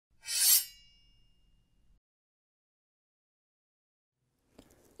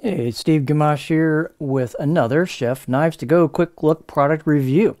Hey, it's Steve Gamache here with another Chef Knives to Go quick look product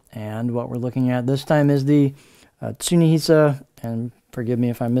review. And what we're looking at this time is the Tsunehisa, and forgive me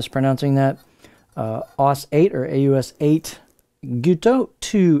if I'm mispronouncing that, AUS8 or AUS8 Gyuto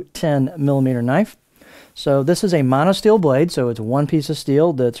 210mm knife. So this is a monosteel blade, so it's one piece of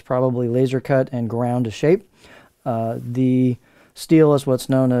steel that's probably laser cut and ground to shape. The steel is what's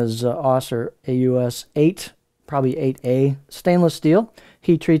known as AUS or AUS8, probably 8A stainless steel.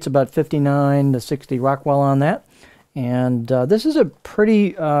 Heat treats about 59 to 60 Rockwell on that. And this is a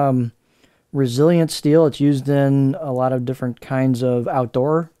pretty resilient steel. It's used in a lot of different kinds of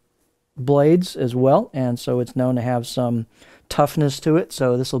outdoor blades as well. And so it's known to have some toughness to it.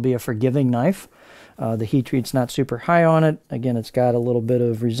 So this will be a forgiving knife. The heat treat's not super high on it. Again, it's got a little bit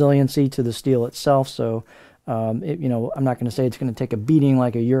of resiliency to the steel itself. So I'm not going to say it's going to take a beating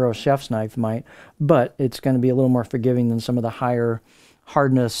like a Euro chef's knife might, but it's going to be a little more forgiving than some of the higher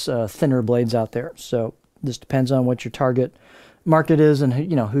hardness, thinner blades out there. So this depends on what your target market is and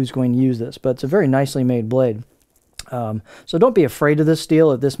who's going to use this. But it's a very nicely made blade. So don't be afraid of this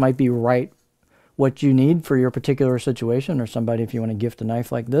steel if this might be right what you need for your particular situation, or somebody if you want to gift a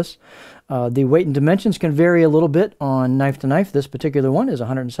knife like this. The weight and dimensions can vary a little bit on knife to knife. This particular one is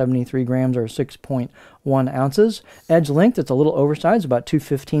 173 grams or 6.1 ounces. Edge length, it's a little oversized, about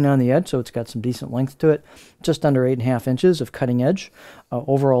 215 on the edge, so it's got some decent length to it. Just under 8.5 inches of cutting edge.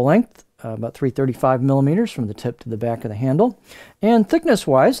 Overall length, about 335 millimeters from the tip to the back of the handle. And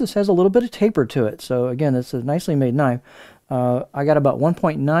thickness-wise, this has a little bit of taper to it. So again, it's a nicely made knife. I got about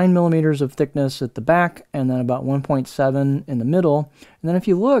 1.9 millimeters of thickness at the back, and then about 1.7 in the middle. And then if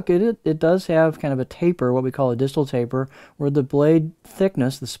you look, it does have kind of a taper, what we call a distal taper, where the blade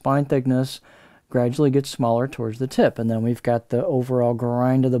thickness, the spine thickness, gradually gets smaller towards the tip. And then we've got the overall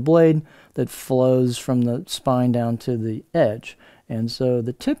grind of the blade that flows from the spine down to the edge. And so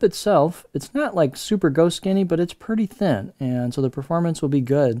the tip itself, it's not like super ghost skinny, but it's pretty thin. And so the performance will be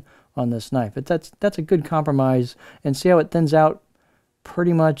good on this knife. That's a good compromise. And see how it thins out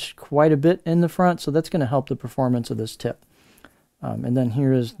pretty much quite a bit in the front. So that's going to help the performance of this tip. And then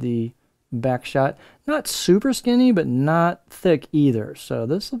here is the back shot. Not super skinny, but not thick either. So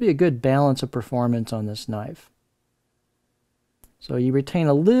this will be a good balance of performance on this knife. So you retain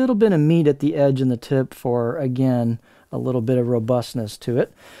a little bit of meat at the edge and the tip for, again, a little bit of robustness to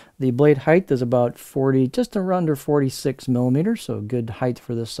it. The blade height is about 40, just under 46 millimeters, so good height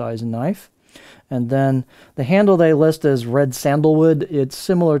for this size knife. And then the handle they list as red sandalwood. It's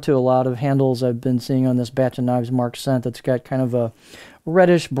similar to a lot of handles I've been seeing on this batch of knives Mark sent. It's got kind of a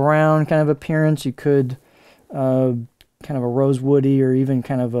reddish brown kind of appearance. You could kind of a rosewoody or even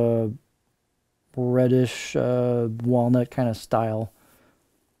kind of a reddish walnut kind of style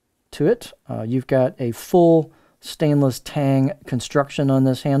to it. You've got a full stainless tang construction on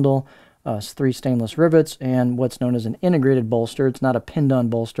this handle, 3 stainless rivets, and what's known as an integrated bolster. It's not a pinned-on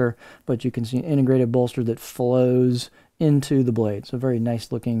bolster, but you can see an integrated bolster that flows into the blade. So very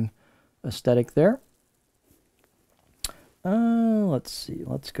nice looking aesthetic there. Let's see.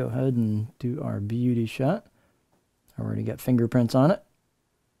 Let's go ahead and do our beauty shot. I already got fingerprints on it.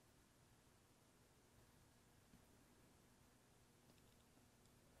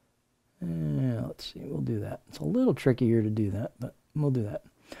 Let's see, we'll do that. It's a little trickier to do that, but we'll do that.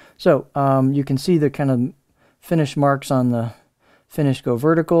 So you can see the kind of finish marks on the finish go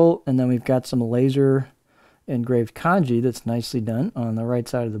vertical, and then we've got some laser engraved kanji that's nicely done on the right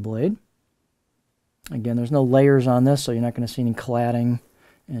side of the blade. Again, there's no layers on this, so you're not going to see any cladding.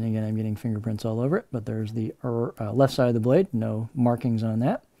 And again, I'm getting fingerprints all over it, but there's the left side of the blade, no markings on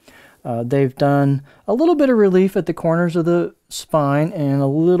that. They've done a little bit of relief at the corners of the spine and a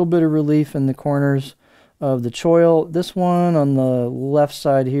little bit of relief in the corners of the choil. This one on the left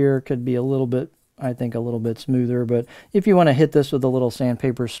side here could be a little bit, I think, a little bit smoother, but if you want to hit this with a little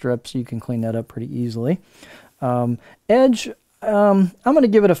sandpaper strips, you can clean that up pretty easily. Edge, I'm going to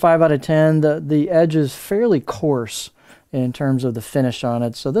give it a 5 out of 10. The edge is fairly coarse in terms of the finish on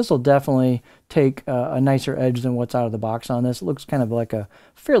it. So this will definitely take a nicer edge than what's out of the box on this. It looks kind of like a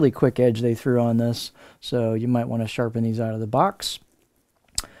fairly quick edge they threw on this. So you might want to sharpen these out of the box.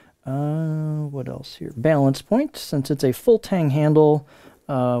 What else here? Balance point. Since it's a full tang handle,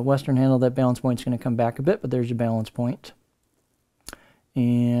 Western handle, that balance point's going to come back a bit, but there's your balance point.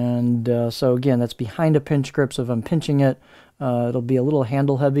 And so again, that's behind a pinch grip. So if I'm pinching it, it'll be a little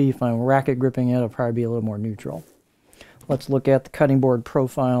handle heavy. If I'm racket gripping it, it'll probably be a little more neutral. Let's look at the cutting board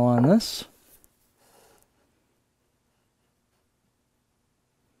profile on this.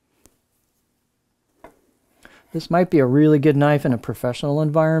 This might be a really good knife in a professional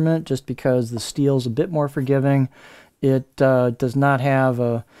environment just because the steel's a bit more forgiving It does not have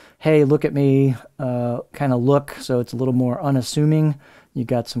a, hey, look at me kind of look, so it's a little more unassuming. You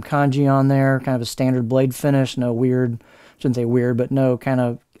got some kanji on there, kind of a standard blade finish, no weird, shouldn't say weird, but no kind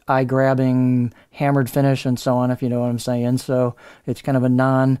of eye-grabbing hammered finish and so on, if you know what I'm saying. So it's kind of a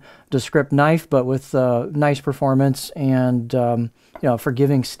nondescript knife, but with nice performance and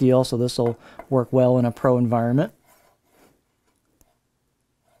forgiving steel, so this will work well in a pro environment.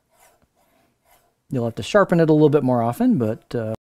 You'll have to sharpen it a little bit more often, but